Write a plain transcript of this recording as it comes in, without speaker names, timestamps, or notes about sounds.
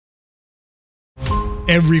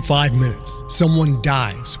Every 5 minutes, someone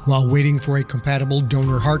dies while waiting for a compatible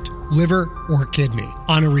donor heart, liver, or kidney.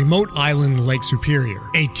 On a remote island in Lake Superior,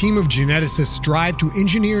 a team of geneticists strive to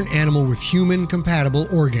engineer an animal with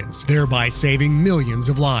human-compatible organs, thereby saving millions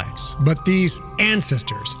of lives. But these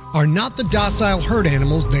ancestors are not the docile herd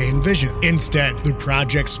animals they envision. Instead, the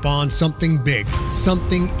project spawns something big,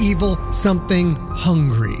 something evil, something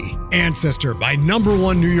hungry. Ancestor by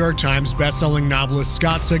 #1 New York Times bestselling novelist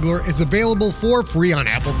Scott Sigler is available for free on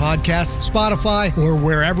Apple Podcasts, Spotify, or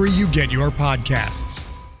wherever you get your podcasts.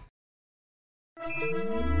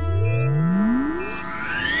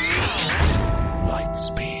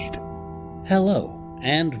 Lightspeed. Hello,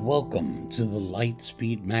 and welcome to the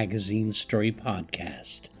Lightspeed Magazine Story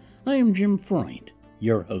Podcast. I am Jim Freund,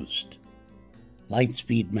 your host.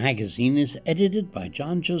 Lightspeed Magazine is edited by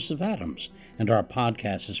John Joseph Adams, and our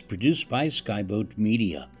podcast is produced by Skyboat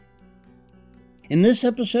Media. In this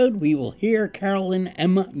episode, we will hear Carolyn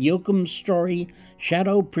M. Yoachim's story,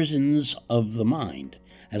 Shadow Prisons of the Mind,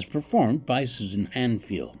 as performed by Susan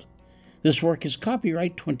Hanfield. This work is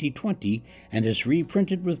copyright 2020 and is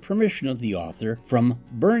reprinted with permission of the author from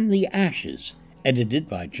Burn the Ashes, edited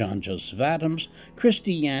by John Joseph Adams,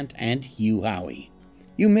 Christy Yant, and Hugh Howey.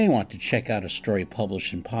 You may want to check out a story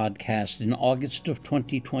published in podcast in August of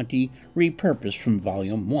 2020, repurposed from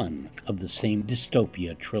Volume 1 of the same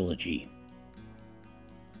dystopia trilogy.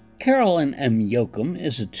 Carolyn M. Yoachim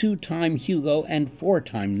is a 2-time Hugo and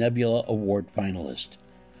 4-time Nebula Award finalist.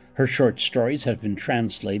 Her short stories have been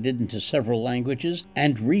translated into several languages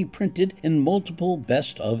and reprinted in multiple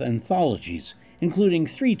Best of anthologies, including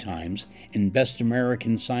 3 times in Best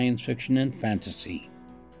American Science Fiction and Fantasy.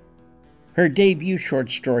 Her debut short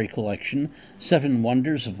story collection, 7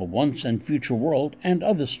 Wonders of a Once and Future World and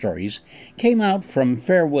Other Stories, came out from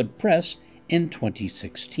Fairwood Press in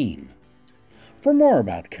 2016. For more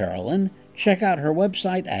about Carolyn, check out her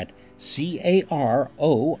website at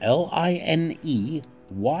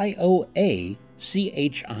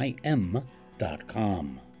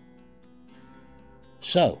carolineyoachim.com.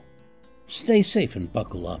 So, stay safe and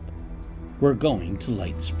buckle up. We're going to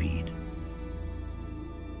Lightspeed.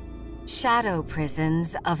 Shadow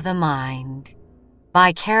Prisons of the Mind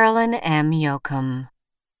by Carolyn M. Yoachim.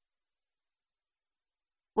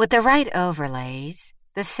 With the right overlays,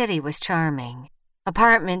 the city was charming.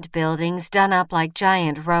 Apartment buildings done up like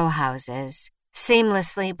giant row houses,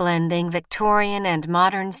 seamlessly blending Victorian and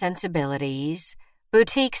modern sensibilities,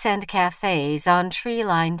 boutiques and cafes on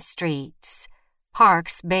tree-lined streets,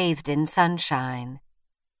 parks bathed in sunshine.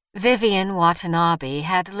 Vivian Watanabe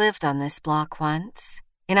had lived on this block once,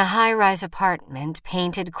 in a high-rise apartment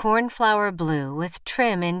painted cornflower blue with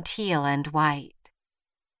trim in teal and white.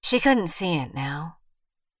 She couldn't see it now.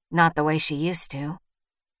 Not the way she used to.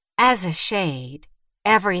 As a shade,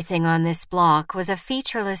 everything on this block was a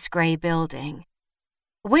featureless gray building.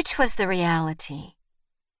 Which was the reality?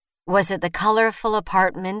 Was it the colorful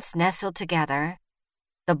apartments nestled together,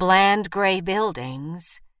 the bland gray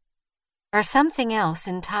buildings, or something else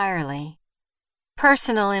entirely?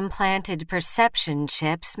 Personal implanted perception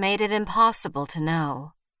chips made it impossible to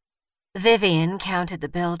know. Vivian counted the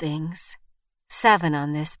buildings, 7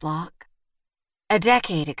 on this block. A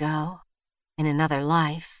decade ago, in another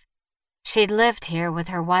life, she'd lived here with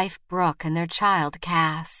her wife Brooke and their child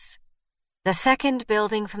Cass. The second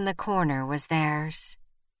building from the corner was theirs.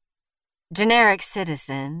 Generic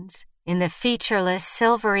citizens, in the featureless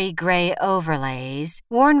silvery gray overlays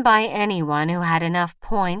worn by anyone who had enough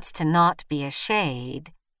points to not be a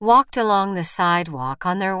shade, walked along the sidewalk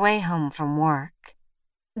on their way home from work.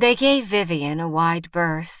 They gave Vivian a wide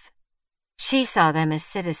berth. She saw them as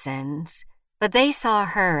citizens, but they saw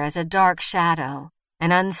her as a dark shadow,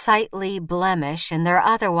 an unsightly blemish in their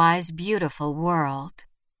otherwise beautiful world.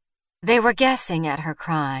 They were guessing at her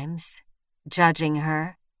crimes, judging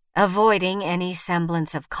her, avoiding any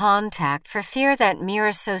semblance of contact for fear that mere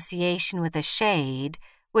association with a shade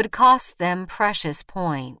would cost them precious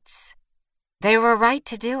points. They were right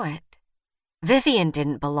to do it. Vivian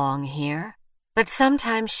didn't belong here, but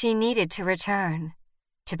sometimes she needed to return,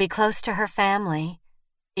 to be close to her family,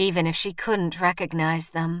 even if she couldn't recognize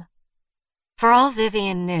them. For all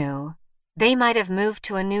Vivian knew, they might have moved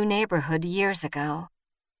to a new neighborhood years ago.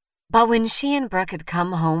 But when she and Brooke had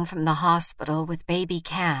come home from the hospital with baby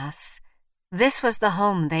Cass, this was the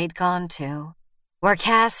home they'd gone to, where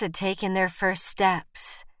Cass had taken their first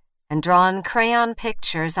steps and drawn crayon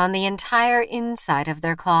pictures on the entire inside of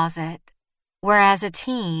their closet, where as a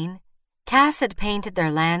teen, Cass had painted their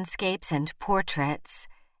landscapes and portraits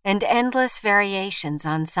and endless variations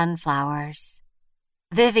on sunflowers.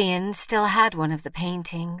 Vivian still had one of the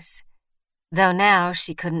paintings. though now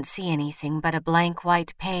she couldn't see anything but a blank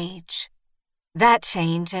white page. That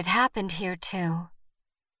change had happened here too,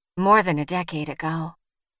 more than a decade ago.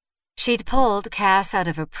 She'd pulled Cass out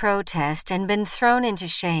of a protest and been thrown into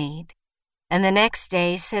shade, and the next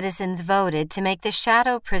day citizens voted to make the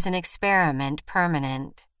shadow prison experiment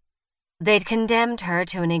permanent. They'd condemned her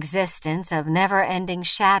to an existence of never-ending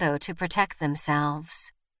shadow to protect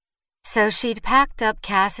themselves. So she'd packed up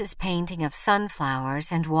Cass's painting of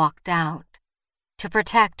sunflowers and walked out, to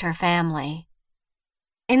protect her family.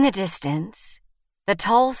 In the distance, the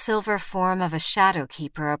tall silver form of a shadow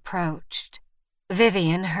keeper approached.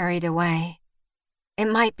 Vivian hurried away. It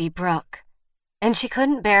might be Brooke, and she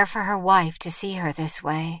couldn't bear for her wife to see her this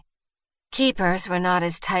way. Keepers were not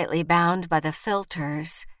as tightly bound by the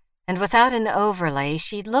filters, and without an overlay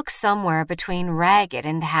she'd look somewhere between ragged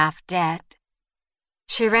and half dead.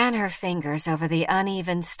 She ran her fingers over the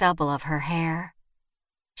uneven stubble of her hair.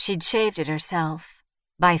 She'd shaved it herself,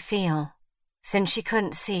 by feel, since she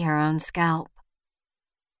couldn't see her own scalp.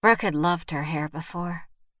 Brooke had loved her hair before.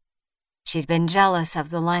 She'd been jealous of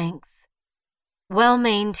the length.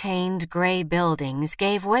 Well-maintained gray buildings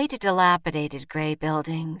gave way to dilapidated gray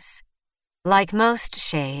buildings. Like most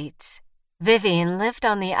shades, Vivian lived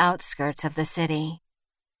on the outskirts of the city.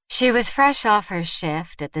 She was fresh off her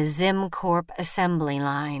shift at the ZimCorp assembly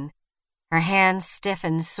line, her hands stiff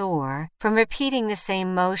and sore from repeating the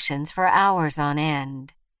same motions for hours on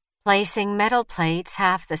end, placing metal plates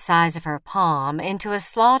half the size of her palm into a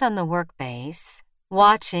slot on the workbase,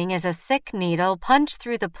 watching as a thick needle punched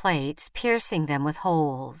through the plates, piercing them with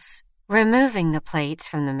holes, removing the plates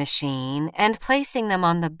from the machine and placing them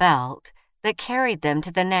on the belt that carried them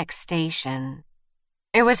to the next station.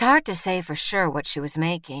 It was hard to say for sure what she was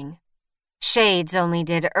making. Shades only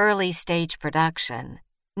did early-stage production,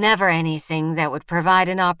 never anything that would provide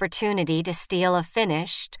an opportunity to steal a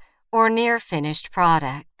finished or near-finished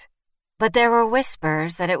product. But there were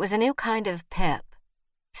whispers that it was a new kind of pip,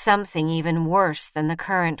 something even worse than the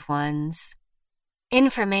current ones.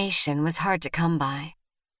 Information was hard to come by.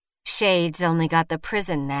 Shades only got the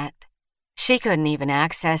prison net. She couldn't even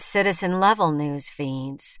access citizen-level news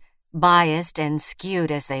feeds, biased and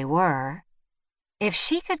skewed as they were. If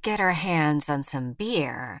she could get her hands on some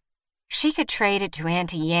beer, she could trade it to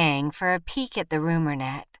Auntie Yang for a peek at the rumor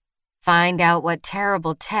net, find out what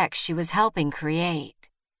terrible tech she was helping create.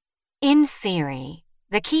 In theory,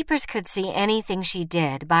 the keepers could see anything she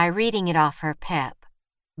did by reading it off her pip,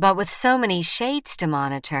 but with so many shades to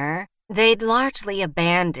monitor, they'd largely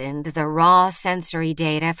abandoned the raw sensory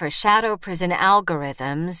data for shadow prison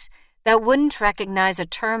algorithms that wouldn't recognize a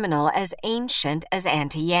terminal as ancient as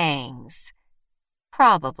Auntie Yang's.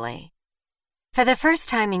 Probably. For the first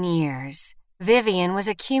time in years, Vivian was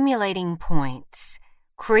accumulating points,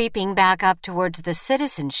 creeping back up towards the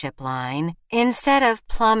citizenship line instead of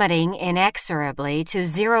plummeting inexorably to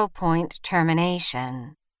 0-point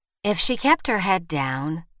termination. If she kept her head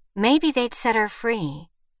down, maybe they'd set her free.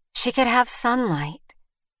 She could have sunlight,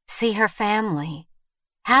 see her family,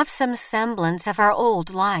 have some semblance of her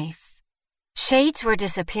old life. Shades were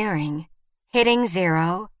disappearing, hitting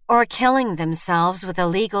zero, or killing themselves with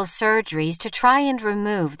illegal surgeries to try and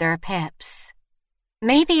remove their pips.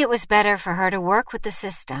 Maybe it was better for her to work with the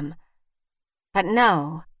system. But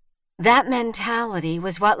no, that mentality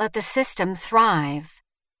was what let the system thrive.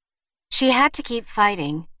 She had to keep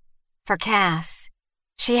fighting. For Cass,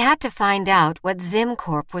 she had to find out what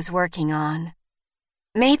ZimCorp was working on.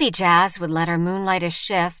 Maybe Jazz would let her moonlight a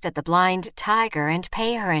shift at the Blind Tiger and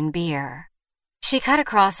pay her in beer. She cut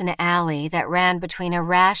across an alley that ran between a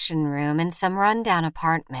ration room and some rundown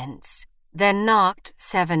apartments, then knocked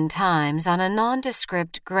 7 times on a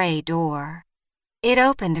nondescript gray door. It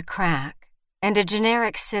opened a crack, and a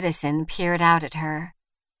generic citizen peered out at her.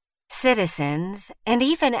 Citizens, and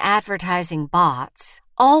even advertising bots,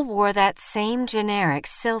 all wore that same generic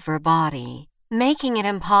silver body, making it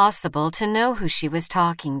impossible to know who she was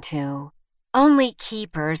talking to. Only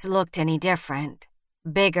keepers looked any different.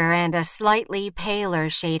 Bigger and a slightly paler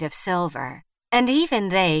shade of silver, and even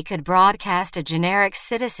they could broadcast a generic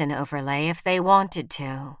citizen overlay if they wanted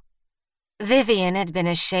to. Vivian had been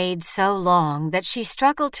a shade so long that she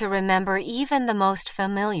struggled to remember even the most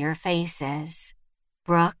familiar faces.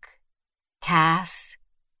 Brooke, Cass.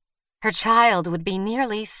 Her child would be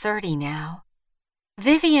nearly 30 now.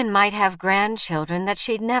 Vivian might have grandchildren that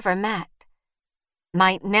she'd never met,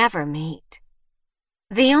 might never meet.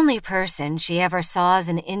 The only person she ever saw as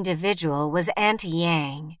an individual was Auntie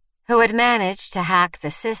Yang, who had managed to hack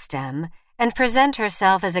the system and present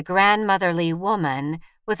herself as a grandmotherly woman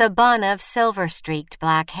with a bun of silver-streaked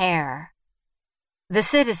black hair. The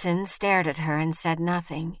citizen stared at her and said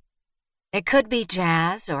nothing. It could be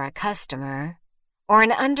Jazz or a customer, or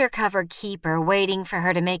an undercover keeper waiting for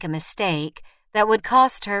her to make a mistake that would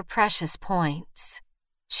cost her precious points.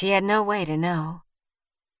 She had no way to know.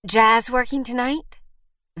 "Jazz working tonight?"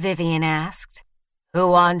 Vivian asked. "Who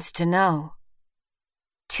wants to know?"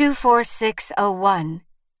 24601.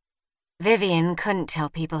 Vivian couldn't tell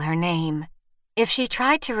people her name. If she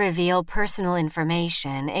tried to reveal personal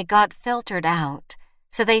information, it got filtered out,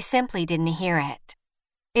 so they simply didn't hear it.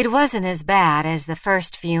 It wasn't as bad as the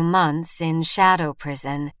first few months in shadow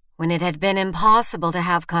prison, when it had been impossible to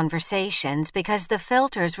have conversations because the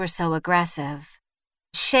filters were so aggressive.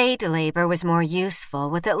 Shade labor was more useful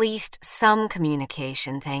with at least some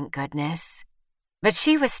communication, thank goodness. But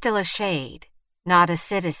she was still a shade, not a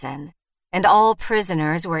citizen, and all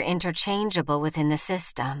prisoners were interchangeable within the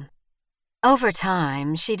system. Over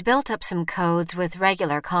time, she'd built up some codes with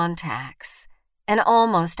regular contacts, an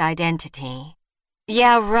almost identity.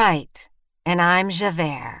 "Yeah, right. And I'm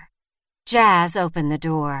Javert." Jazz opened the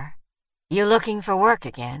door. "You looking for work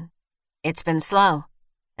again? It's been slow,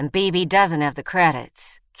 and BB doesn't have the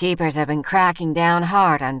credits. Keepers have been cracking down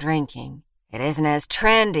hard on drinking. It isn't as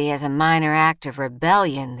trendy as a minor act of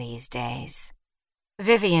rebellion these days."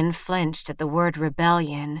 Vivian flinched at the word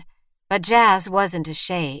rebellion, but Jazz wasn't a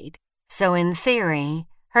shade, so in theory,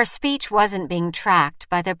 her speech wasn't being tracked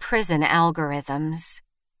by the prison algorithms.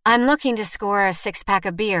 "I'm looking to score a 6-pack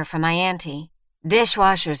of beer for my auntie.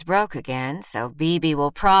 Dishwasher's broke again, so BB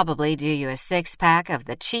will probably do you a 6-pack of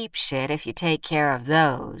the cheap shit if you take care of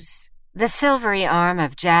those." The silvery arm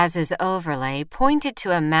of Jazz's overlay pointed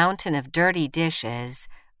to a mountain of dirty dishes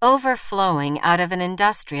overflowing out of an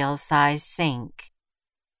industrial-sized sink.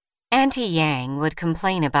 Auntie Yang would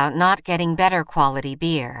complain about not getting better quality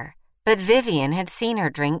beer, but Vivian had seen her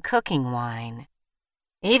drink cooking wine.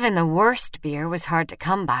 Even the worst beer was hard to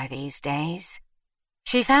come by these days.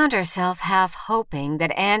 She found herself half hoping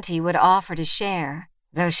that Auntie would offer to share,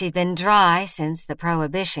 though she'd been dry since the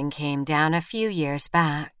prohibition came down a few years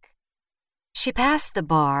back. She passed the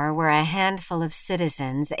bar where a handful of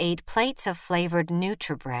citizens ate plates of flavored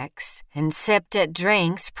Nutribricks and sipped at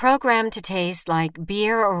drinks programmed to taste like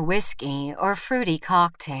beer or whiskey or fruity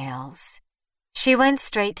cocktails. She went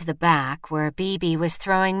straight to the back where BB was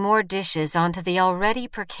throwing more dishes onto the already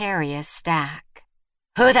precarious stack.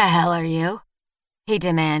 "Who the hell are you?" he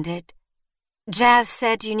demanded. "Jazz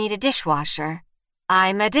said you need a dishwasher."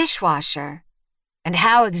 "I'm a dishwasher." "And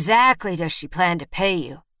how exactly does she plan to pay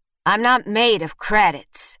you? I'm not made of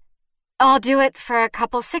credits." "I'll do it for a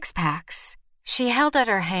couple 6-packs. She held out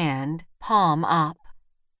her hand, palm up.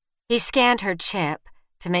 He scanned her chip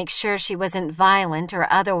to make sure she wasn't violent or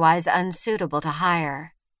otherwise unsuitable to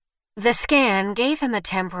hire. The scan gave him a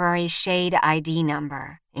temporary shade ID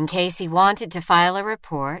number in case he wanted to file a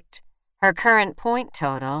report, her current point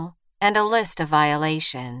total, and a list of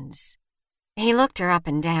violations. He looked her up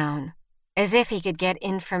and down, as if he could get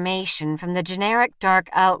information from the generic dark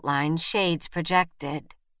outline shades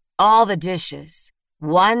projected. "All the dishes.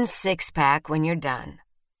 1 6-pack when you're done.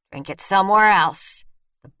 Drink it somewhere else.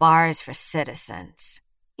 The bar is for citizens."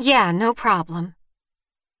 "Yeah, no problem."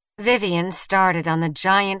 Vivian started on the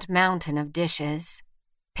giant mountain of dishes.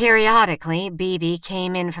 Periodically, BB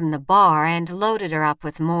came in from the bar and loaded her up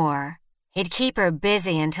with more. He'd keep her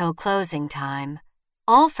busy until closing time,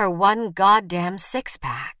 all for 1 goddamn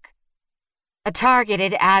 6-pack. A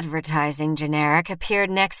targeted advertising generic appeared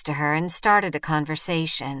next to her and started a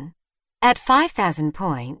conversation. At 5,000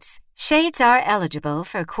 points, shades are eligible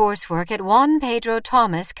for coursework at Juan Pedro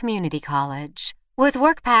Thomas Community College. With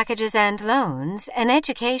work packages and loans, an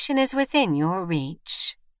education is within your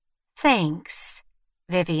reach. "Thanks,"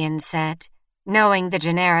 Vivian said, knowing the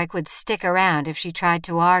generic would stick around if she tried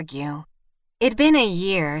to argue. It'd been a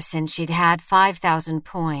year since she'd had 5,000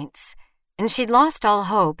 points, and she'd lost all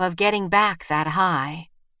hope of getting back that high.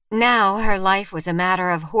 Now her life was a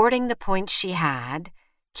matter of hoarding the points she had,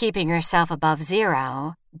 keeping herself above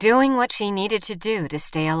 0, doing what she needed to do to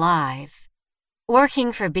stay alive.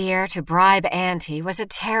 Working for beer to bribe Auntie was a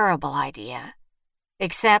terrible idea,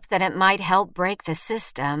 except that it might help break the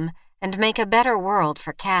system and make a better world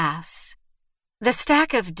for Cass. The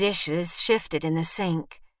stack of dishes shifted in the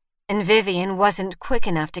sink, and Vivian wasn't quick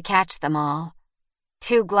enough to catch them all.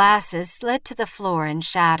 2 glasses slid to the floor and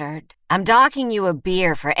shattered. "I'm docking you a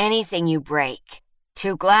beer for anything you break.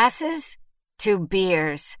 2 glasses? 2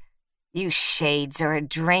 beers. You shades are a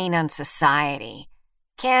drain on society.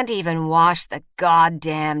 Can't even wash the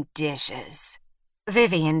goddamn dishes."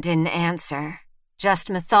 Vivian didn't answer,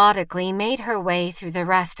 just methodically made her way through the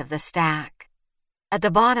rest of the stack. At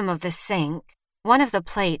the bottom of the sink, one of the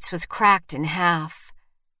plates was cracked in half.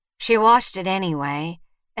 She washed it anyway,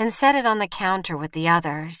 and set it on the counter with the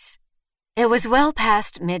others. It was well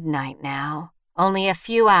past midnight now, only a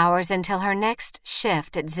few hours until her next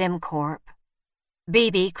shift at ZimCorp.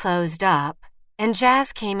 Bibi closed up, and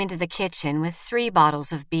Jazz came into the kitchen with 3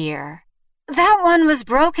 bottles of beer. "That one was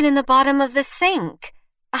broken in the bottom of the sink.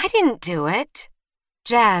 I didn't do it."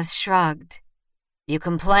 Jazz shrugged. "You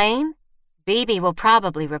complain? Bibi will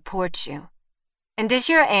probably report you. And does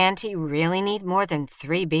your auntie really need more than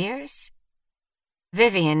 3 beers?"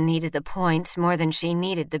 Vivian needed the points more than she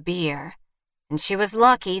needed the beer, and she was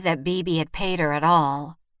lucky that Bibi had paid her at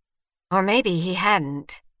all. Or maybe he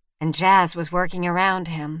hadn't, and Jazz was working around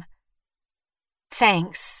him.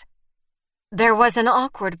 "Thanks." There was an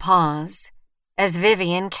awkward pause as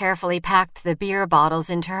Vivian carefully packed the beer bottles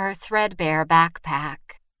into her threadbare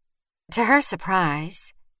backpack. To her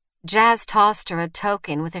surprise, Jazz tossed her a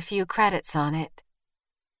token with a few credits on it.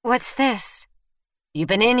 "What's this?" "You've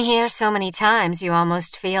been in here so many times you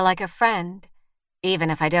almost feel like a friend, even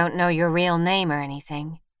if I don't know your real name or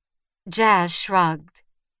anything." Jazz shrugged.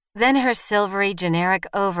 Then her silvery generic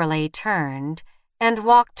overlay turned and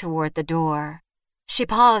walked toward the door. She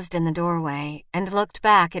paused in the doorway and looked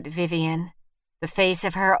back at Vivian, the face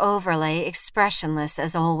of her overlay expressionless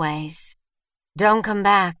as always. "Don't come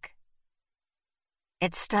back."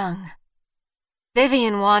 It stung.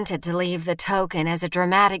 Vivian wanted to leave the token as a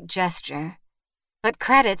dramatic gesture, but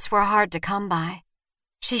credits were hard to come by.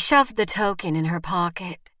 She shoved the token in her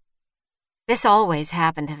pocket. This always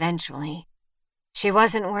happened eventually. She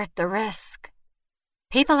wasn't worth the risk.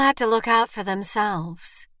 People had to look out for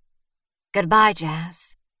themselves. Goodbye,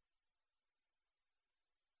 Jazz.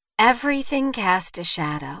 Everything cast a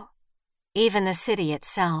shadow, even the city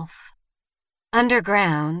itself.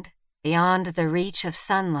 Underground, beyond the reach of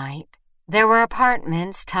sunlight, there were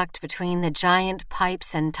apartments tucked between the giant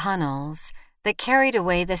pipes and tunnels that carried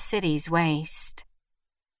away the city's waste.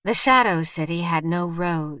 The Shadow City had no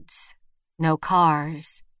roads, no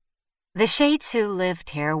cars. The shades who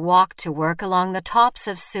lived here walked to work along the tops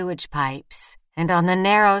of sewage pipes and on the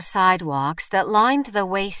narrow sidewalks that lined the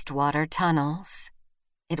wastewater tunnels.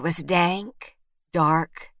 It was dank,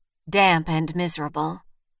 dark, damp, and miserable,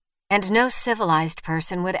 and no civilized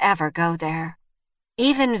person would ever go there.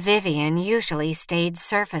 Even Vivian usually stayed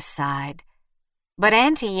surface side, but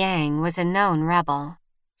Auntie Yang was a known rebel.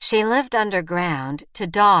 She lived underground to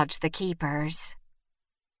dodge the keepers.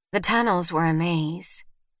 The tunnels were a maze,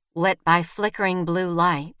 lit by flickering blue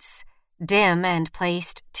lights, dim and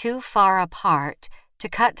placed too far apart to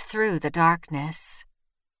cut through the darkness.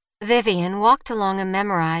 Vivian walked along a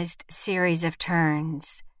memorized series of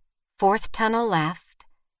turns, 4th tunnel left,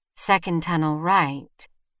 2nd tunnel right,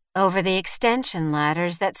 over the extension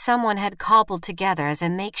ladders that someone had cobbled together as a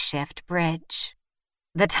makeshift bridge.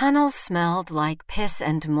 The tunnels smelled like piss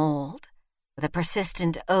and mold, with a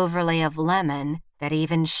persistent overlay of lemon that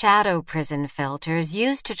even shadow prison filters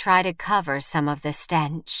used to try to cover some of the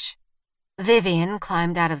stench. Vivian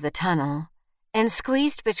climbed out of the tunnel and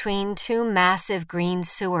squeezed between 2 massive green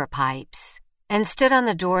sewer pipes and stood on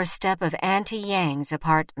the doorstep of Auntie Yang's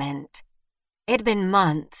apartment. It'd been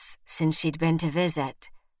months since she'd been to visit,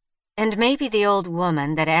 and maybe the old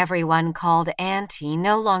woman that everyone called Auntie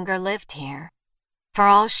no longer lived here. For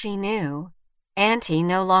all she knew, Auntie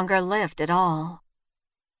no longer lived at all.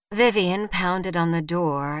 Vivian pounded on the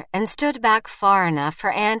door and stood back far enough for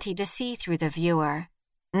Auntie to see through the viewer.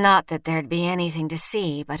 Not that there'd be anything to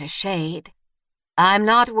see but a shade. "I'm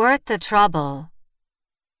not worth the trouble."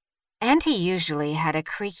 Auntie usually had a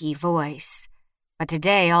creaky voice, but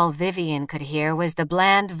today all Vivian could hear was the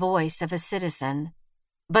bland voice of a citizen.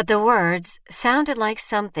 But the words sounded like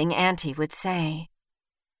something Auntie would say.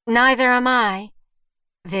 "Neither am I,"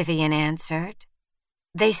 Vivian answered.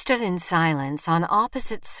 They stood in silence on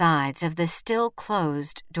opposite sides of the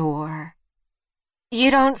still-closed door.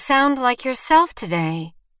 "You don't sound like yourself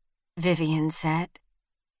today," Vivian said.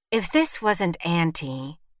 If this wasn't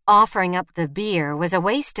Auntie, offering up the beer was a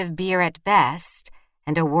waste of beer at best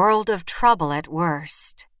and a world of trouble at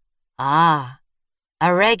worst. Ah,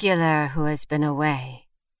 a regular who has been away.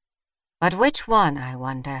 But which one, I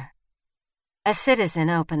wonder? A citizen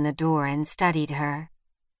opened the door and studied her.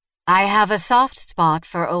 "I have a soft spot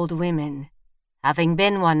for old women, having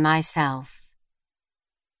been one myself."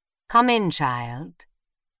 "Come in, child."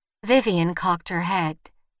 Vivian cocked her head.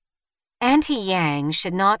 Auntie Yang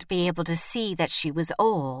should not be able to see that she was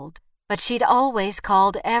old, but she'd always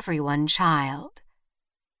called everyone child.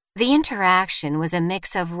 The interaction was a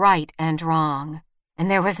mix of right and wrong, and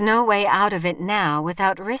there was no way out of it now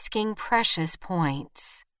without risking precious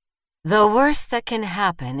points. "The worst that can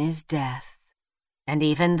happen is death, and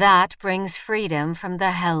even that brings freedom from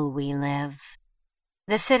the hell we live."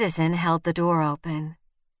 The citizen held the door open.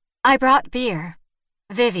 "I brought beer."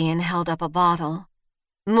 Vivian held up a bottle.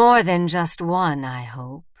 "More than just one, I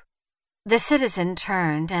hope." The citizen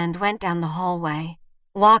turned and went down the hallway,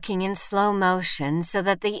 walking in slow motion so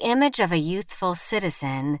that the image of a youthful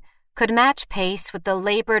citizen could match pace with the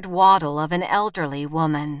labored waddle of an elderly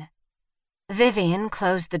woman. Vivian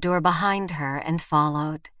closed the door behind her and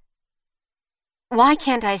followed. "Why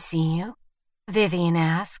can't I see you?" Vivian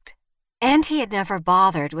asked. Auntie had never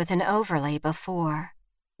bothered with an overlay before.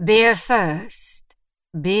 "Beer first.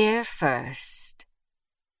 Beer first."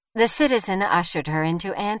 The citizen ushered her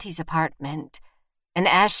into Auntie's apartment, and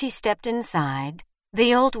as she stepped inside,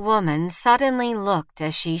 the old woman suddenly looked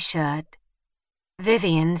as she should.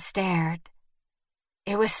 Vivian stared.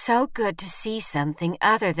 It was so good to see something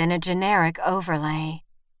other than a generic overlay.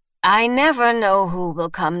 "I never know who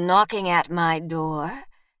will come knocking at my door,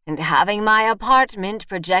 and having my apartment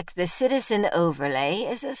project the citizen overlay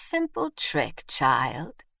is a simple trick,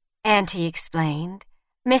 child," Auntie explained,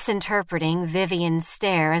 misinterpreting Vivian's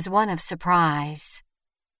stare as one of surprise.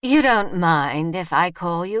 "You don't mind if I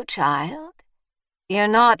call you child?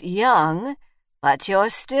 You're not young, but you're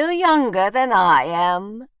still younger than I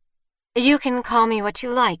am." "You can call me what you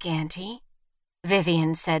like, Auntie,"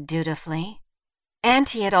 Vivian said dutifully.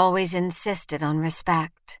 Auntie had always insisted on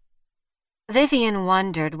respect. Vivian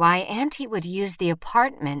wondered why Auntie would use the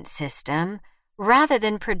apartment system rather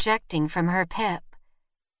than projecting from her PIP.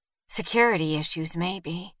 Security issues,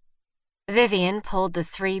 maybe. Vivian pulled the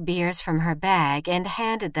 3 beers from her bag and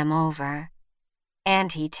handed them over.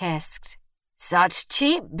 Auntie tisked. "Such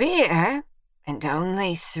cheap beer, and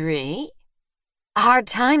only 3? "Hard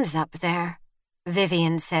times up there,"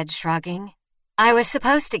 Vivian said, shrugging. "I was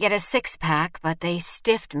supposed to get a 6-pack, but they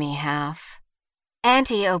stiffed me half."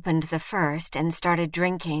 Auntie opened the first and started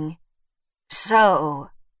drinking.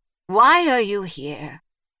 "So, why are you here?"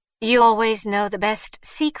 "You always know the best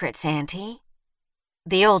secrets, Auntie."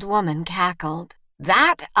 The old woman cackled.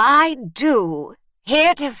 "That I do.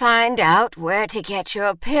 Here to find out where to get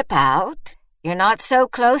your PIP out? You're not so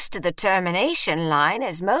close to the termination line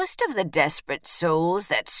as most of the desperate souls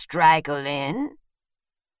that straggle in."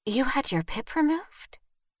 "You had your PIP removed?"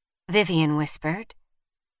 Vivian whispered.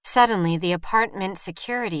 Suddenly, the apartment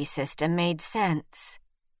security system made sense.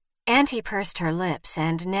 Auntie pursed her lips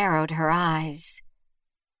and narrowed her eyes.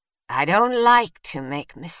 "I don't like to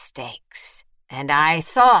make mistakes, and I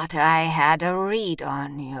thought I had a read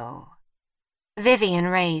on you." Vivian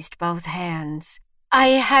raised both hands. "I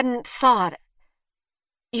hadn't thought.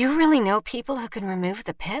 You really know people who can remove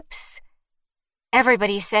the PIPs?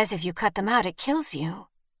 Everybody says if you cut them out, it kills you."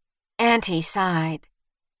 Auntie sighed.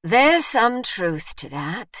 "There's some truth to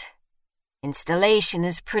that. Installation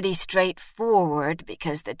is pretty straightforward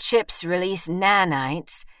because the chips release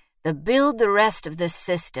nanites that build the rest of the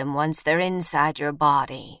system once they're inside your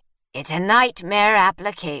body. It's a nightmare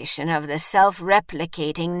application of the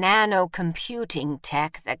self-replicating nano-computing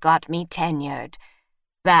tech that got me tenured,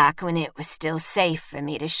 back when it was still safe for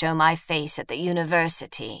me to show my face at the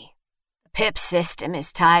university. The PIP system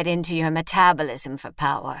is tied into your metabolism for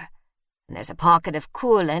power, and there's a pocket of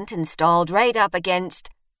coolant installed right up against—"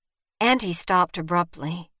 Auntie stopped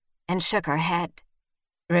abruptly and shook her head.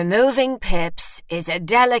 "Removing PIPs is a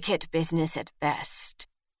delicate business at best.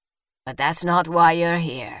 But that's not why you're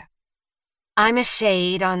here." "I'm a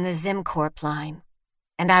shade on the ZimCorp line,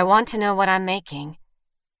 and I want to know what I'm making.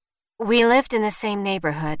 We lived in the same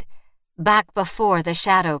neighborhood, back before the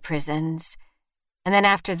shadow prisons. And then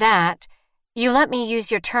after that, you let me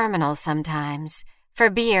use your terminal sometimes, for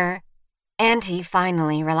beer." Auntie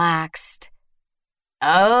finally relaxed.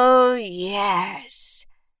 "Oh, yes.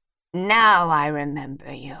 Now I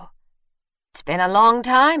remember you. It's been a long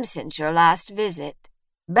time since your last visit.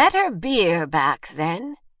 Better beer back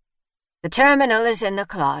then. The terminal is in the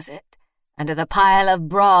closet, under the pile of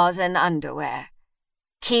bras and underwear.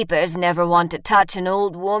 Keepers never want to touch an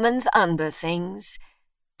old woman's underthings.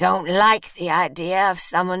 Don't like the idea of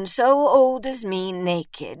someone so old as me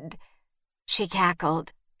naked." She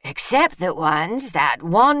cackled. "Except the ones that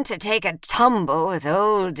want to take a tumble with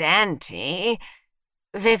old Auntie."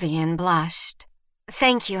 Vivian blushed.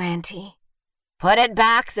 "Thank you, Auntie." "Put it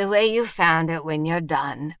back the way you found it when you're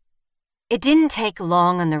done." It didn't take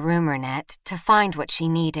long on the rumor net to find what she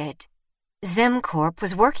needed. ZimCorp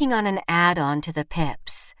was working on an add-on to the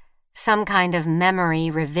PIPs, some kind of memory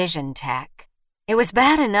revision tech. It was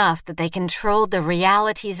bad enough that they controlled the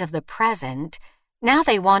realities of the present. Now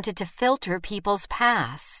they wanted to filter people's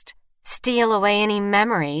past, steal away any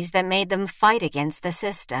memories that made them fight against the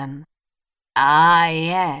system. "Ah,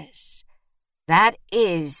 yes. That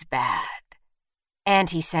is bad,"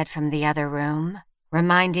 Auntie said from the other room.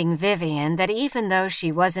 reminding Vivian that even though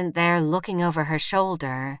she wasn't there looking over her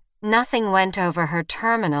shoulder, nothing went over her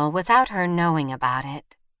terminal without her knowing about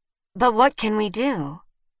it. "But what can we do?"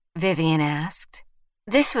 Vivian asked.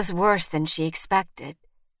 This was worse than she expected,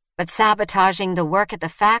 but sabotaging the work at the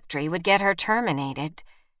factory would get her terminated,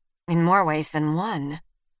 in more ways than one.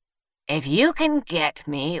 "If you can get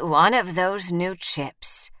me one of those new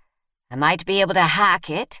chips, I might be able to hack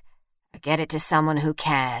it or get it to someone who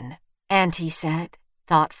can," Auntie said,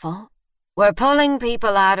 thoughtful. "We're pulling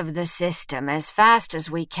people out of the system as fast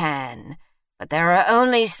as we can, but there are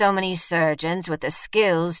only so many surgeons with the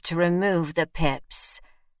skills to remove the pips.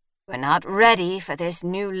 We're not ready for this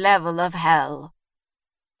new level of hell."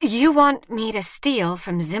 "You want me to steal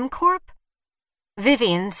from Zimcorp?"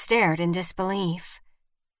 Vivian stared in disbelief.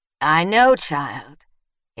 "I know, child.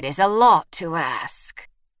 It is a lot to ask."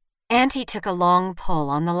 Auntie took a long pull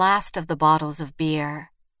on the last of the bottles of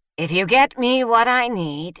beer. "If you get me what I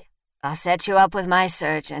need, I'll set you up with my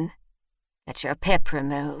surgeon. Get your pip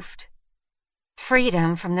removed."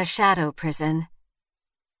 Freedom from the shadow prison.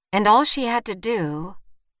 And all she had to do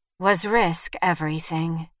was risk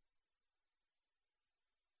everything.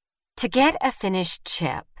 To get a finished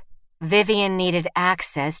chip, Vivian needed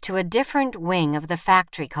access to a different wing of the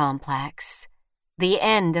factory complex, the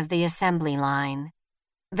end of the assembly line.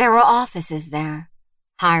 There were offices there,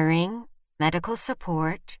 hiring, medical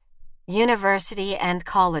support, university and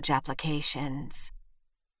college applications.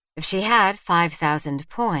 If she had 5,000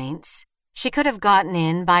 points, she could have gotten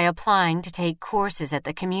in by applying to take courses at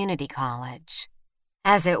the community college.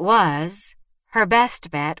 As it was, her best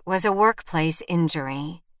bet was a workplace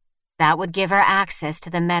injury. That would give her access to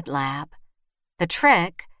the med lab. The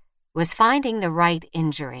trick was finding the right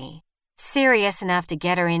injury, serious enough to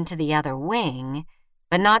get her into the other wing,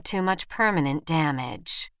 but not too much permanent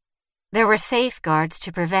damage. There were safeguards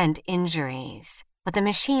to prevent injuries, but the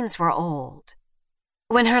machines were old.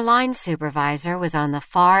 When her line supervisor was on the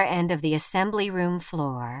far end of the assembly room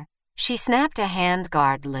floor, she snapped a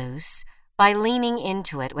handguard loose by leaning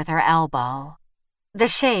into it with her elbow. The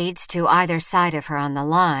shades to either side of her on the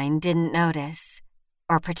line didn't notice,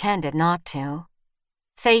 or pretended not to.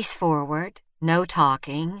 Face forward, no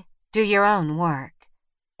talking, do your own work.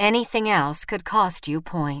 Anything else could cost you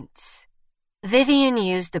points. Vivian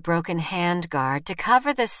used the broken handguard to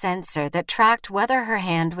cover the sensor that tracked whether her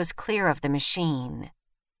hand was clear of the machine.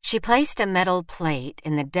 She placed a metal plate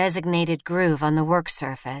in the designated groove on the work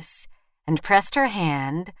surface and pressed her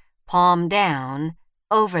hand, palm down,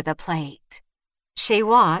 over the plate. She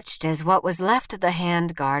watched as what was left of the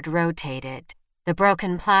handguard rotated, the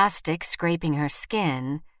broken plastic scraping her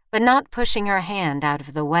skin, but not pushing her hand out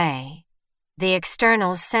of the way. The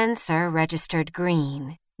external sensor registered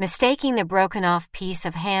green, mistaking the broken-off piece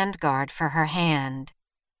of handguard for her hand.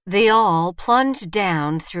 The awl plunged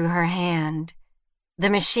down through her hand. The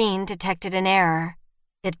machine detected an error.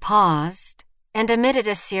 It paused and emitted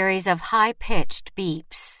a series of high-pitched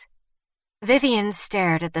beeps. Vivian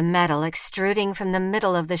stared at the metal extruding from the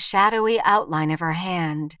middle of the shadowy outline of her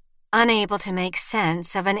hand, unable to make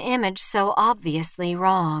sense of an image so obviously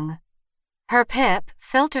wrong. Her pip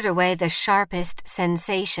filtered away the sharpest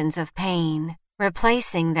sensations of pain,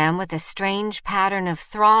 replacing them with a strange pattern of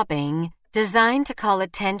throbbing designed to call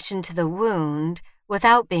attention to the wound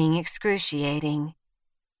without being excruciating.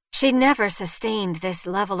 She'd never sustained this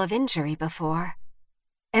level of injury before,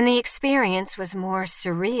 and the experience was more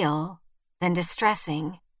surreal than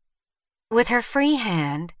distressing. With her free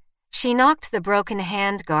hand, she knocked the broken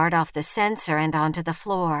handguard off the sensor and onto the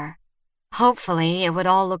floor. Hopefully, it would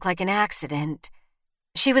all look like an accident.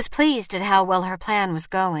 She was pleased at how well her plan was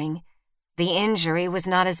going. The injury was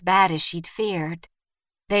not as bad as she'd feared.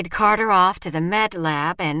 They'd cart her off to the med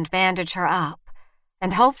lab and bandage her up,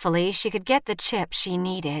 and hopefully she could get the chip she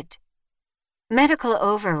needed. Medical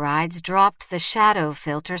overrides dropped the shadow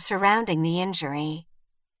filter surrounding the injury.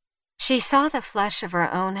 She saw the flesh of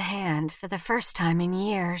her own hand for the first time in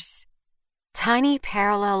years. Tiny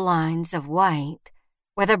parallel lines of white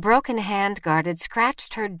where the broken handguard had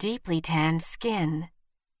scratched her deeply tanned skin.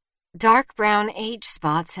 Dark brown age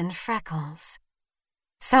spots and freckles.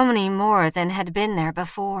 So many more than had been there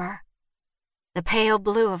before. The pale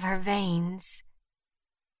blue of her veins.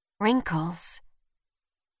 Wrinkles.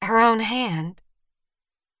 Her own hand.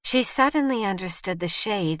 She suddenly understood the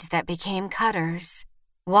shades that became cutters,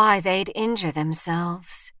 why they'd injure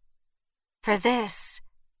themselves. For this,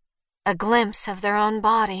 a glimpse of their own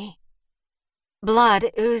body. Blood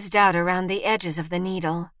oozed out around the edges of the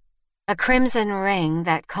needle, a crimson ring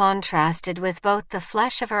that contrasted with both the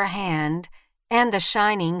flesh of her hand and the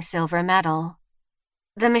shining silver metal.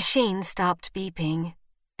 The machine stopped beeping,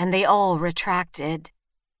 and they all retracted.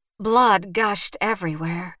 Blood gushed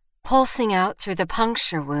everywhere, pulsing out through the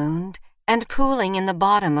puncture wound and pooling in the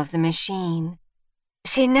bottom of the machine.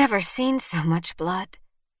 She'd never seen so much blood.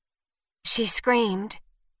 She screamed.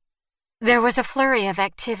 There was a flurry of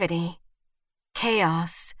activity.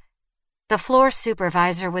 Chaos. The floor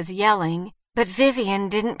supervisor was yelling, but Vivian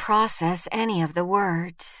didn't process any of the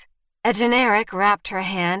words. A generic wrapped her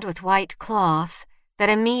hand with white cloth that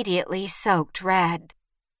immediately soaked red.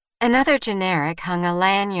 Another generic hung a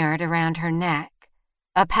lanyard around her neck,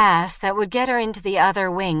 a pass that would get her into the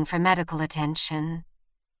other wing for medical attention.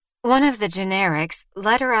 One of the generics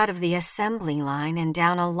led her out of the assembly line and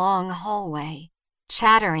down a long hallway,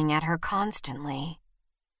 chattering at her constantly.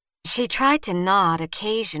 She tried to nod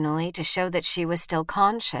occasionally to show that she was still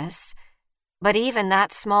conscious, but even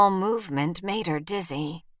that small movement made her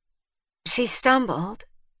dizzy. She stumbled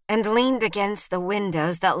and leaned against the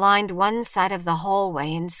windows that lined one side of the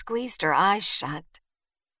hallway and squeezed her eyes shut.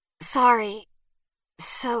 Sorry,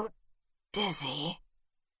 so dizzy.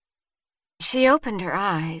 She opened her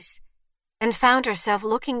eyes and found herself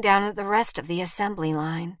looking down at the rest of the assembly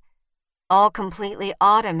line, all completely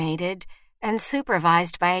automated and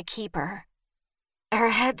supervised by a keeper. Her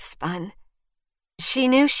head spun. She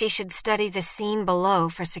knew she should study the scene below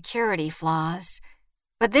for security flaws,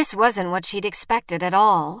 but this wasn't what she'd expected at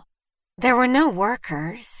all. There were no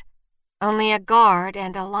workers, only a guard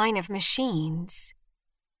and a line of machines.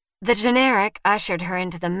 The generic ushered her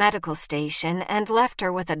into the medical station and left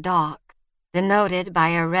her with a doc, denoted by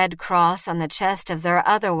a red cross on the chest of their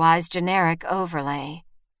otherwise generic overlay,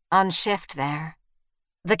 on shift there.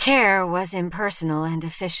 The care was impersonal and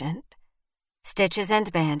efficient. Stitches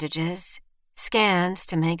and bandages, scans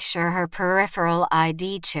to make sure her peripheral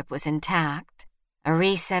ID chip was intact, a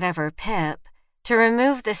reset of her PIP to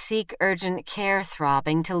remove the seek urgent care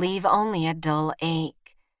throbbing to leave only a dull ache.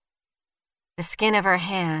 The skin of her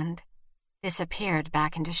hand disappeared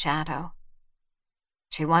back into shadow.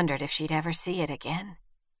 She wondered if she'd ever see it again.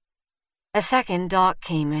 A second doc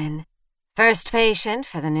came in. First patient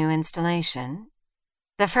for the new installation.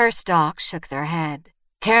 The first doc shook their head.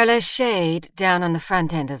 Careless shade down on the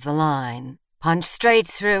front end of the line. Punched straight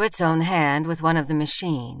through its own hand with one of the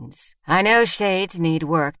machines. I know shades need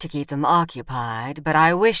work to keep them occupied, but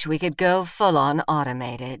I wish we could go full-on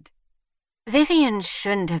automated. Vivian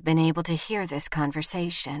shouldn't have been able to hear this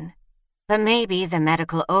conversation, but maybe the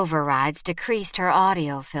medical overrides decreased her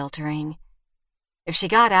audio filtering. If she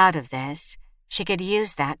got out of this, she could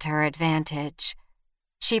use that to her advantage.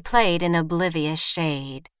 She played an oblivious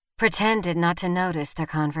shade, pretended not to notice their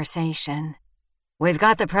conversation. We've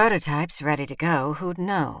got the prototypes ready to go, who'd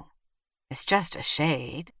know? It's just a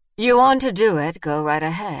shade. You want to do it, go right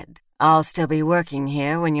ahead. I'll still be working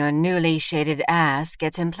here when your newly shaded ass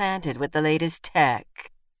gets implanted with the latest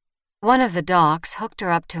tech. One of the docs hooked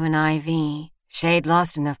her up to an IV. Shade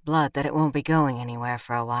lost enough blood that it won't be going anywhere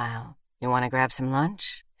for a while. You want to grab some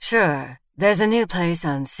lunch? Sure. There's a new place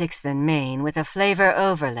on 6th and Main with a flavor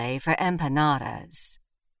overlay for empanadas.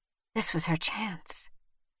 This was her chance.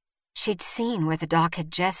 She'd seen where the doc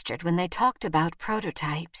had gestured when they talked about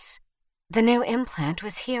prototypes. The new implant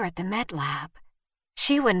was here at the med lab.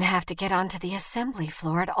 She wouldn't have to get onto the assembly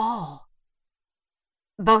floor at all.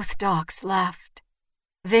 Both docs left.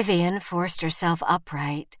 Vivian forced herself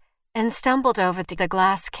upright and stumbled over to the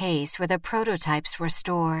glass case where the prototypes were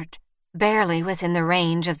stored, barely within the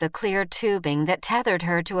range of the clear tubing that tethered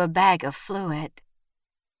her to a bag of fluid.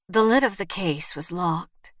 The lid of the case was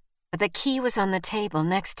locked, but the key was on the table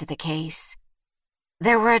next to the case.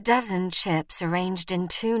 There were a dozen chips arranged in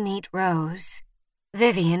 2 neat rows.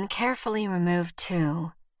 Vivian carefully removed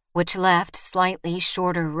 2, which left slightly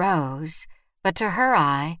shorter rows, but to her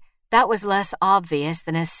eye, that was less obvious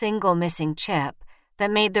than a single missing chip that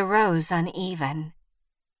made the rows uneven.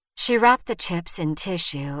 She wrapped the chips in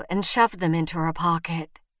tissue and shoved them into her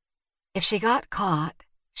pocket. If she got caught,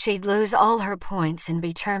 she'd lose all her points and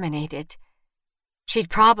be terminated. She'd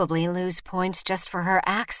probably lose points just for her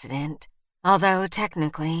accident, although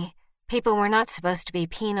technically, people were not supposed to be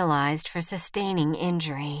penalized for sustaining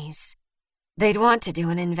injuries. They'd want to do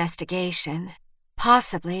an investigation.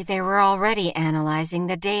 Possibly they were already analyzing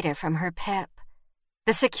the data from her PIP.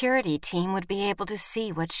 The security team would be able to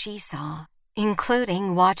see what she saw,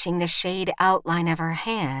 including watching the shade outline of her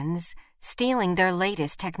hands, stealing their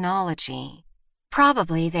latest technology.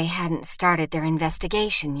 Probably they hadn't started their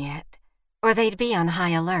investigation yet, or they'd be on high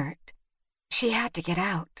alert. She had to get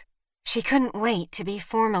out. She couldn't wait to be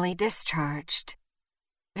formally discharged.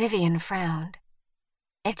 Vivian frowned.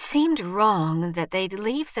 It seemed wrong that they'd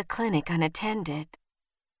leave the clinic unattended.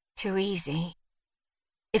 Too easy.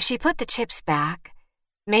 If she put the chips back,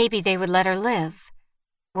 Maybe they would let her live,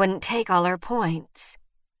 wouldn't take all her points.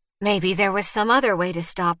 Maybe there was some other way to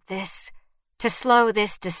stop this, to slow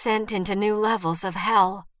this descent into new levels of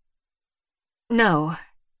hell. No,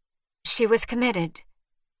 she was committed.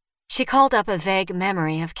 She called up a vague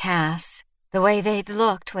memory of Cass, the way they'd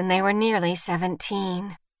looked when they were nearly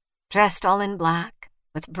 17, dressed all in black,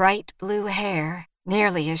 with bright blue hair,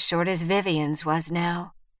 nearly as short as Vivian's was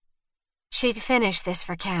now. She'd finish this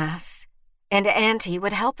for Cass, and Auntie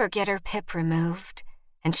would help her get her pip removed,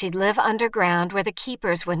 and she'd live underground where the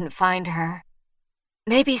keepers wouldn't find her.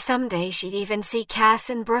 Maybe someday she'd even see Cass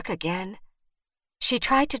and Brooke again. She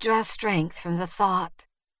tried to draw strength from the thought.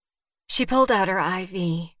 She pulled out her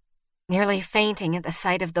IV, nearly fainting at the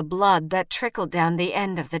sight of the blood that trickled down the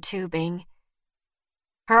end of the tubing.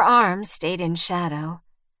 Her arm stayed in shadow,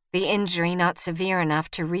 the injury not severe enough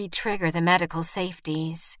to re-trigger the medical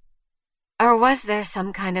safeties. Or was there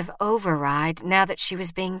some kind of override now that she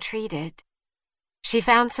was being treated? She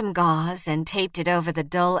found some gauze and taped it over the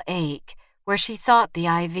dull ache where she thought the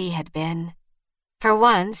IV had been. For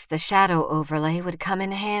once, the shadow overlay would come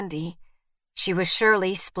in handy. She was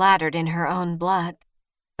surely splattered in her own blood.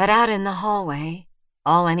 But out in the hallway,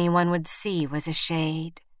 all anyone would see was a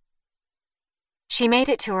shade. She made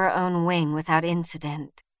it to her own wing without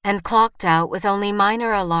incident and clocked out with only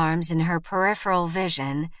minor alarms in her peripheral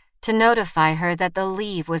vision to notify her that the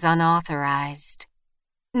leave was unauthorized.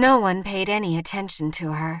 No one paid any attention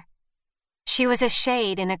to her. She was a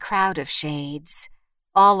shade in a crowd of shades,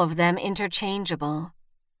 all of them interchangeable,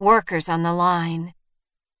 workers on the line.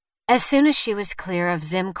 As soon as she was clear of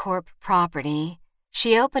ZimCorp property,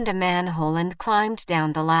 she opened a manhole and climbed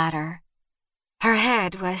down the ladder. Her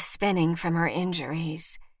head was spinning from her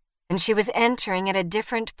injuries, and she was entering at a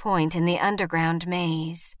different point in the underground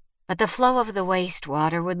maze, but the flow of the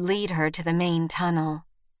wastewater would lead her to the main tunnel.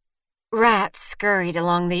 Rats scurried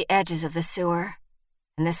along the edges of the sewer,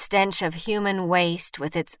 and the stench of human waste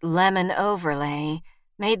with its lemon overlay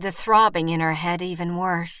made the throbbing in her head even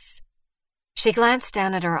worse. She glanced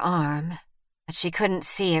down at her arm, but she couldn't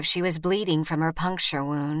see if she was bleeding from her puncture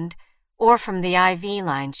wound or from the IV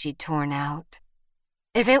line she'd torn out.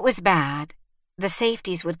 If it was bad, the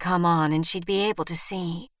safeties would come on and she'd be able to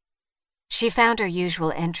see. She found her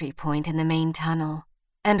usual entry point in the main tunnel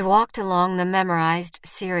and walked along the memorized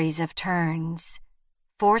series of turns.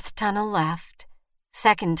 4th tunnel left,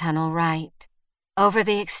 2nd tunnel right, over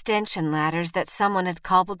the extension ladders that someone had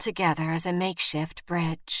cobbled together as a makeshift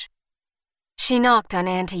bridge. She knocked on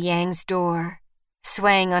Auntie Yang's door,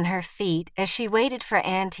 swaying on her feet as she waited for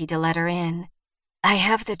Auntie to let her in. "I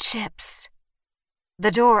have the chips."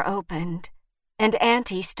 The door opened, and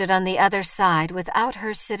Auntie stood on the other side without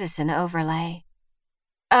her citizen overlay.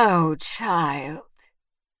 "Oh, child."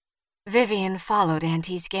 Vivian followed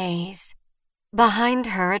Auntie's gaze. Behind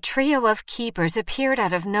her, a trio of keepers appeared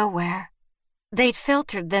out of nowhere. They'd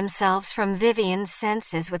filtered themselves from Vivian's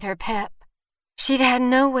senses with her pip. She'd had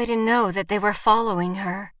no way to know that they were following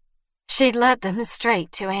her. She'd led them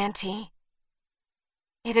straight to Auntie.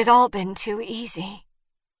 It had all been too easy.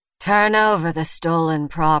 "Turn over the stolen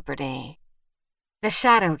property." The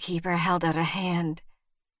shadow keeper held out a hand,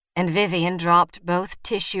 and Vivian dropped both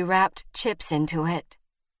tissue-wrapped chips into it.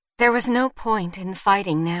 There was no point in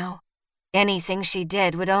fighting now. Anything she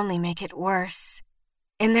did would only make it worse,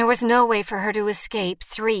 and there was no way for her to escape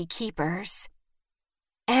 3 keepers.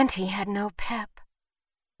 Auntie had no pip.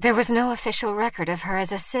 There was no official record of her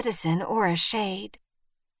as a citizen or a shade.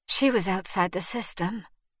 She was outside the system.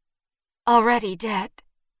 Already dead.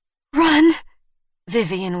 "Run!"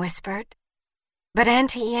 Vivian whispered. But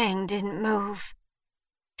Auntie Yang didn't move.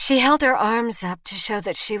 She held her arms up to show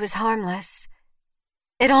that she was harmless.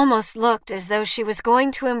 It almost looked as though she was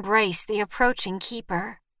going to embrace the approaching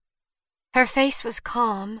keeper. Her face was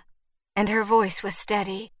calm, and her voice was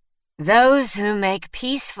steady. "Those who make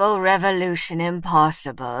peaceful revolution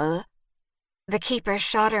impossible." The keeper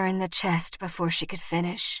shot her in the chest before she could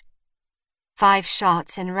finish. 5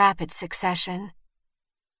 shots in rapid succession.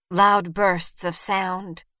 Loud bursts of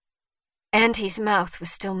sound. Auntie's mouth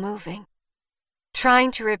was still moving,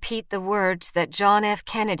 trying to repeat the words that John F.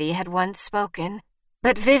 Kennedy had once spoken,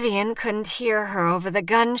 but Vivian couldn't hear her over the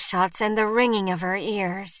gunshots and the ringing of her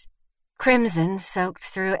ears. Crimson soaked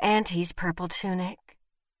through Auntie's purple tunic,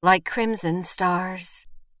 like crimson stars.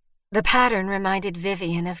 The pattern reminded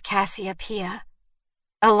Vivian of Cassiopeia,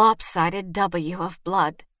 a lopsided W of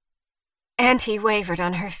blood. Auntie wavered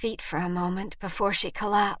on her feet for a moment before she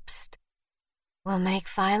collapsed. "We'll make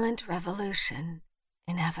violent revolution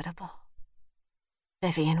inevitable,"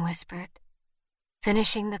 Vivian whispered,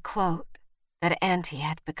 finishing the quote that Auntie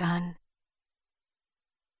had begun.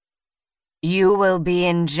 You will be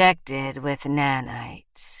injected with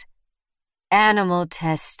nanites. Animal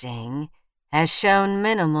testing has shown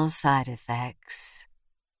minimal side effects.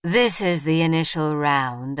 This is the initial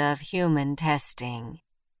round of human testing.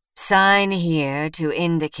 Sign here to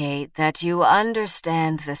indicate that you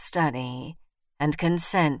understand the study and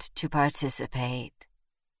consent to participate.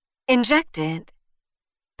 Injected?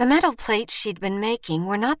 The metal plates she'd been making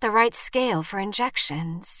were not the right scale for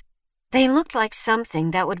injections. They looked like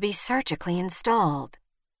something that would be surgically installed.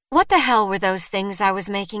 What the hell were those things I was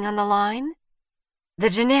making on the line? The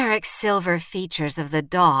generic silver features of the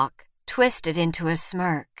dock twisted into a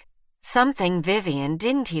smirk, something Vivian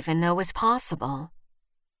didn't even know was possible.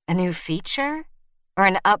 A new feature? Or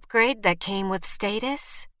an upgrade that came with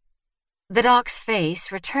status? The dock's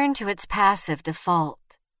face returned to its passive default.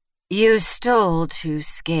 You stole 2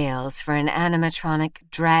 scales for an animatronic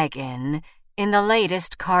dragon in the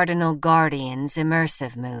latest Cardinal Guardians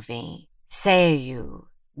immersive movie, Seiyu,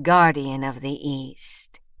 Guardian of the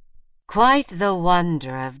East. Quite the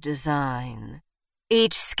wonder of design.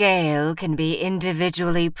 Each scale can be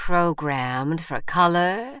individually programmed for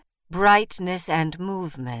color, brightness, and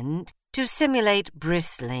movement to simulate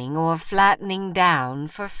bristling or flattening down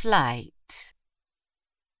for flight.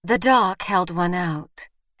 The dock held one out,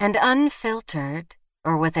 and unfiltered,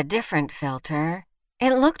 or with a different filter,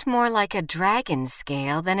 it looked more like a dragon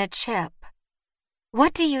scale than a chip.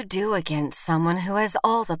 What do you do against someone who has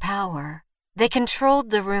all the power? They controlled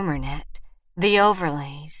the rumor net, the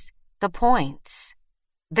overlays, the points.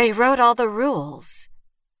 They wrote all the rules.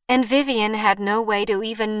 And Vivian had no way to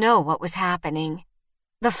even know what was happening.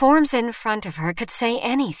 The forms in front of her could say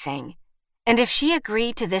anything, and if she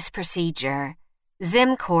agreed to this procedure,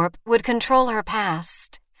 ZimCorp would control her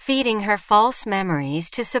past, feeding her false memories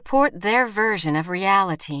to support their version of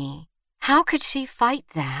reality. How could she fight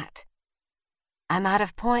that? I'm out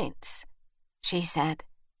of points, she said.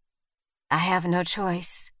 I have no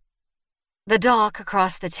choice. The dock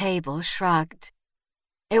across the table shrugged.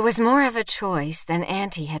 It was more of a choice than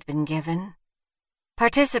Auntie had been given.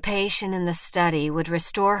 Participation in the study would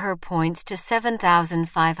restore her points to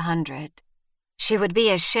 7,500. She would be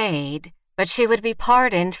a shade, but she would be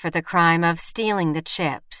pardoned for the crime of stealing the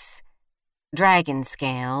chips, dragon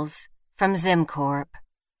scales, from ZimCorp.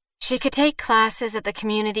 She could take classes at the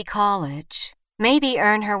community college, maybe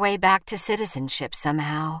earn her way back to citizenship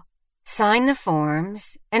somehow, sign the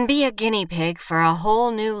forms, and be a guinea pig for a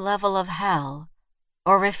whole new level of hell,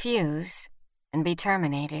 or refuse and be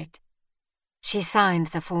terminated. She signed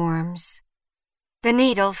the forms. The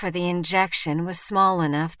needle for the injection was small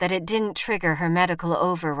enough that it didn't trigger her medical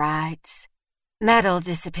overrides. Metal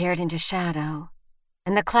disappeared into shadow,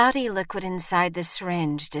 and the cloudy liquid inside the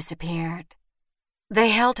syringe disappeared. They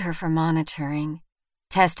held her for monitoring,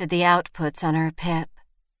 tested the outputs on her PIP.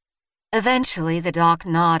 Eventually, the doc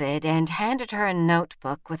nodded and handed her a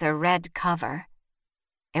notebook with a red cover.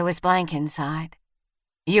 It was blank inside.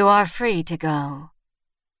 You are free to go.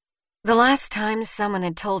 The last time someone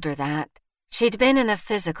had told her that, she'd been in a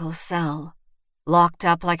physical cell, locked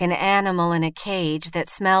up like an animal in a cage that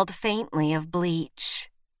smelled faintly of bleach.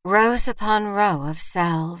 Rows upon row of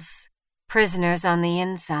cells, prisoners on the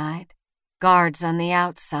inside, guards on the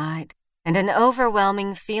outside, and an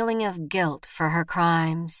overwhelming feeling of guilt for her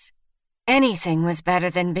crimes. Anything was better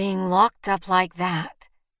than being locked up like that.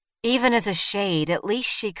 Even as a shade, at least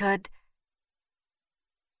she could...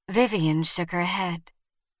 Vivian shook her head.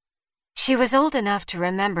 She was old enough to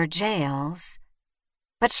remember jails,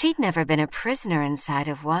 but she'd never been a prisoner inside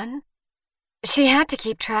of one. She had to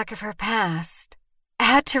keep track of her past,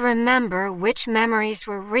 had to remember which memories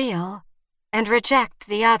were real and reject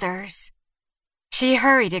the others. She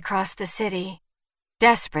hurried across the city,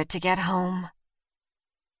 desperate to get home.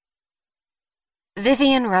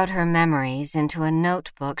 Vivian wrote her memories into a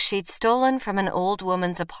notebook she'd stolen from an old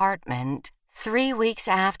woman's apartment 3 weeks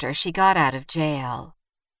after she got out of jail.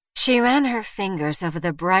 She ran her fingers over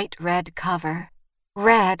the bright red cover,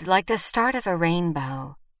 red like the start of a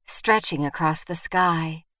rainbow, stretching across the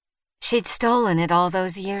sky. She'd stolen it all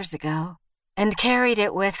those years ago and carried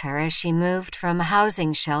it with her as she moved from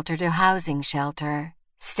housing shelter to housing shelter,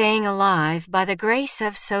 staying alive by the grace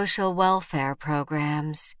of social welfare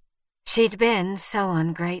programs. She'd been so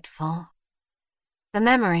ungrateful. The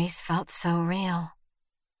memories felt so real,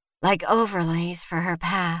 like overlays for her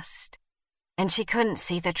past, and she couldn't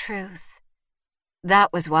see the truth.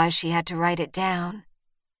 That was why she had to write it down.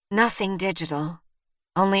 Nothing digital,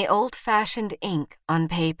 only old-fashioned ink on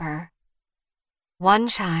paper. One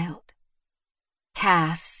child,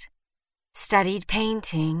 Cass, studied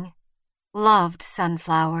painting, loved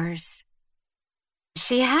sunflowers.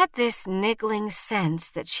 She had this niggling sense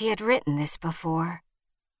that she had written this before.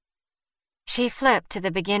 She flipped to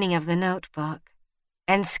the beginning of the notebook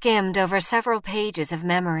and skimmed over several pages of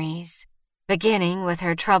memories, beginning with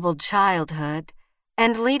her troubled childhood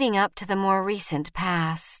and leading up to the more recent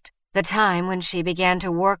past, the time when she began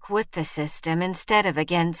to work with the system instead of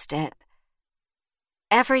against it.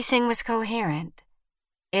 Everything was coherent.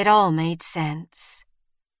 It all made sense.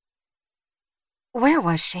 Where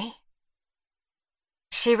was she?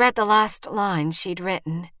 She read the last line she'd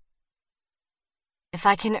written. If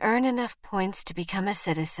I can earn enough points to become a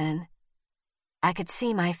citizen, I could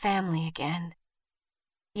see my family again.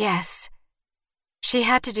 Yes, she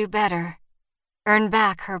had to do better, earn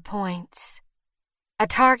back her points. A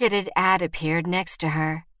targeted ad appeared next to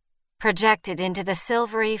her, projected into the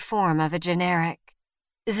silvery form of a generic.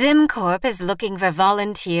 ZimCorp is looking for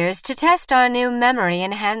volunteers to test our new memory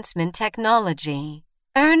enhancement technology.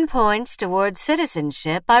 Earn points towards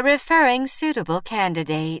citizenship by referring suitable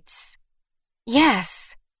candidates.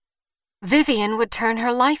 Yes, Vivian would turn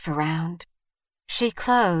her life around. She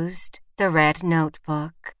closed the red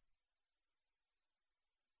notebook.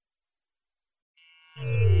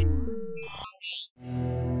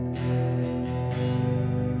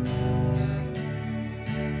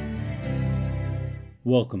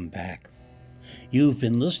 Welcome back. You've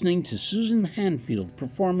been listening to Susan Hanfield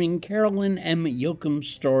performing Carolyn M. Yoachim's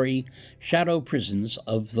story, Shadow Prisons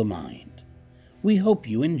of the Mind. We hope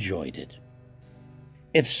you enjoyed it.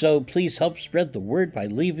 If so, please help spread the word by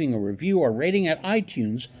leaving a review or rating at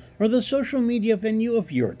iTunes or the social media venue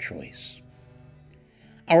of your choice.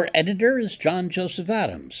 Our editor is John Joseph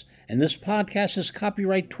Adams, and this podcast is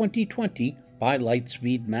copyright 2020 by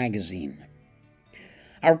Lightspeed Magazine.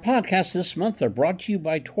 Our podcasts this month are brought to you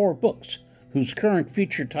by Tor Books, whose current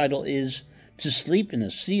feature title is To Sleep in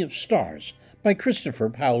a Sea of Stars by Christopher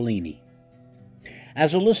Paolini.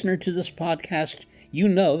 As a listener to this podcast, you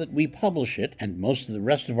know that we publish it and most of the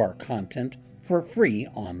rest of our content for free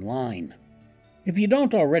online. If you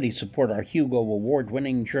don't already support our Hugo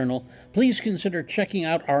Award-winning journal, please consider checking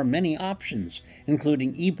out our many options,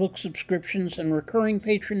 including ebook subscriptions and recurring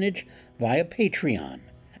patronage via Patreon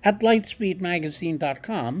at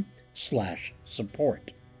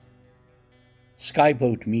lightspeedmagazine.com/support.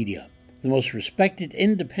 Skyboat Media, the most respected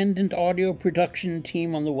independent audio production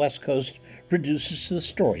team on the West Coast, produces the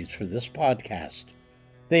stories for this podcast.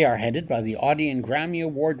 They are headed by the Audie and Grammy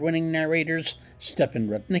Award-winning narrators Stefan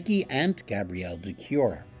Rudnicki and Gabrielle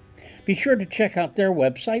DeCure. Be sure to check out their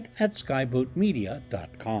website at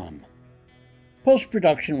skyboatmedia.com.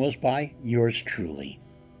 Post-production was by yours truly.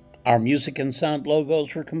 Our music and sound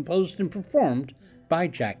logos were composed and performed by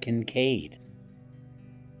Jack Kincaid.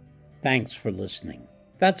 Thanks for listening.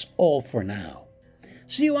 That's all for now.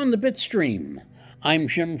 See you on the Bitstream. I'm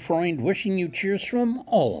Jim Freund, wishing you cheers from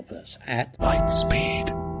all of us at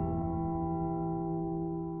Lightspeed.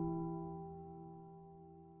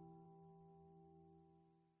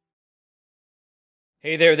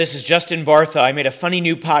 Hey there, this is Justin Bartha. I made a funny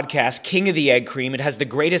new podcast, King of the Egg Cream. It has the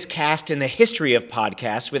greatest cast in the history of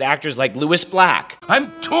podcasts with actors like Louis Black.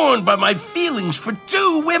 I'm torn by my feelings for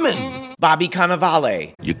two women. Bobby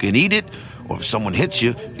Cannavale. You can eat it, or if someone hits you,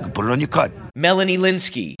 you can put it on your cut. Melanie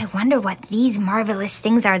Linsky. I wonder what these marvelous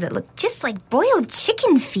things are that look just like boiled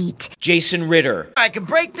chicken feet. Jason Ritter. I can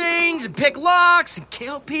break things and pick locks and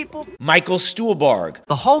kill people. Michael Stuhlbarg.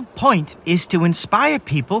 The whole point is to inspire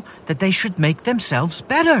people that they should make themselves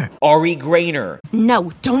better. Ari Grainer.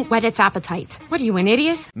 No, don't whet its appetite. What are you, an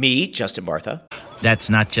idiot? Me, Justin Bartha. That's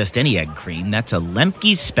not just any egg cream, that's a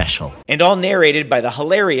Lemke's special. And all narrated by the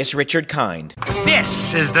hilarious Richard Kind.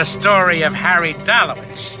 This is the story of Harry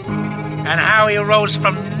Dalowitz and how he rose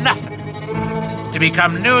from nothing to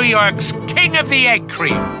become New York's King of the Egg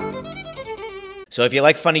Cream. So if you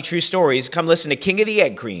like funny true stories, come listen to King of the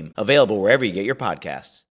Egg Cream, available wherever you get your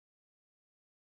podcasts.